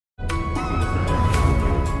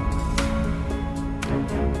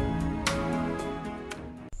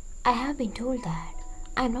I have been told that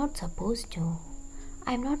I'm not supposed to.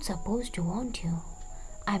 I'm not supposed to want you.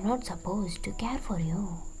 I'm not supposed to care for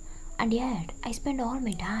you. And yet, I spend all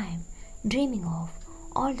my time dreaming of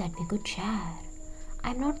all that we could share.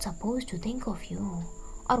 I'm not supposed to think of you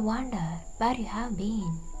or wonder where you have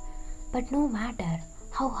been. But no matter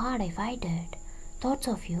how hard I fight it, thoughts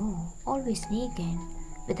of you always sneak in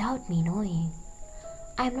without me knowing.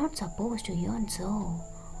 I'm not supposed to yearn so,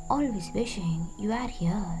 always wishing you were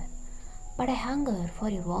here. But I hunger for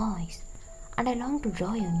your voice, and I long to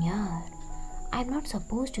draw you near. I'm not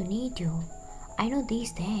supposed to need you. I know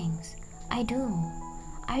these things. I do.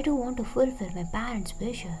 I do want to fulfill my parents'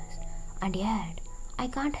 wishes, and yet I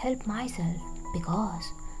can't help myself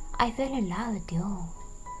because I fell in love with you.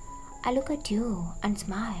 I look at you and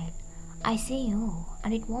smile. I see you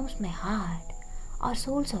and it warms my heart. Our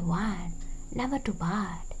souls are one, never to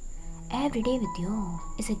part. Every day with you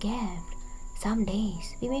is a gift. Some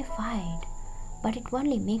days we may fight, but it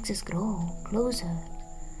only makes us grow closer.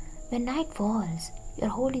 When night falls, you're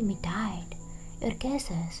holding me tight. Your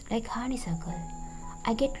kisses like honeysuckle.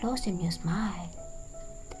 I get lost in your smile.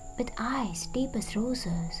 With eyes deep as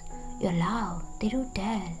roses, your love, they do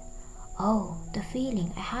tell. Oh, the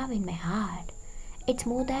feeling I have in my heart. It's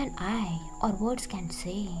more than I or words can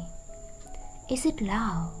say. Is it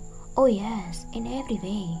love? Oh yes, in every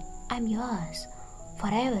way. I'm yours,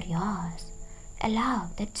 forever yours. A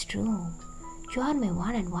love that's true. You are my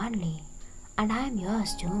one and only, and I am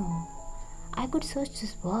yours too. I could search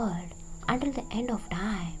this world until the end of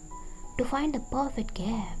time to find the perfect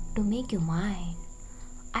gift to make you mine.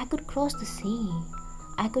 I could cross the sea,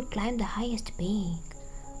 I could climb the highest peak,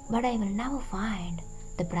 but I will never find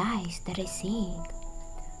the prize that I seek.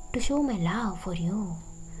 To show my love for you,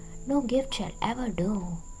 no gift shall ever do,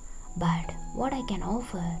 but what I can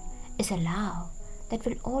offer is a love that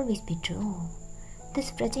will always be true.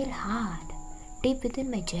 This fragile heart, deep within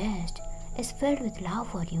my chest, is filled with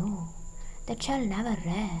love for you that shall never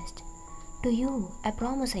rest. To you a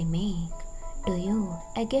promise I make, to you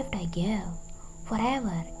a gift I give,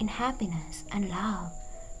 forever in happiness and love,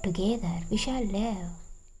 together we shall live.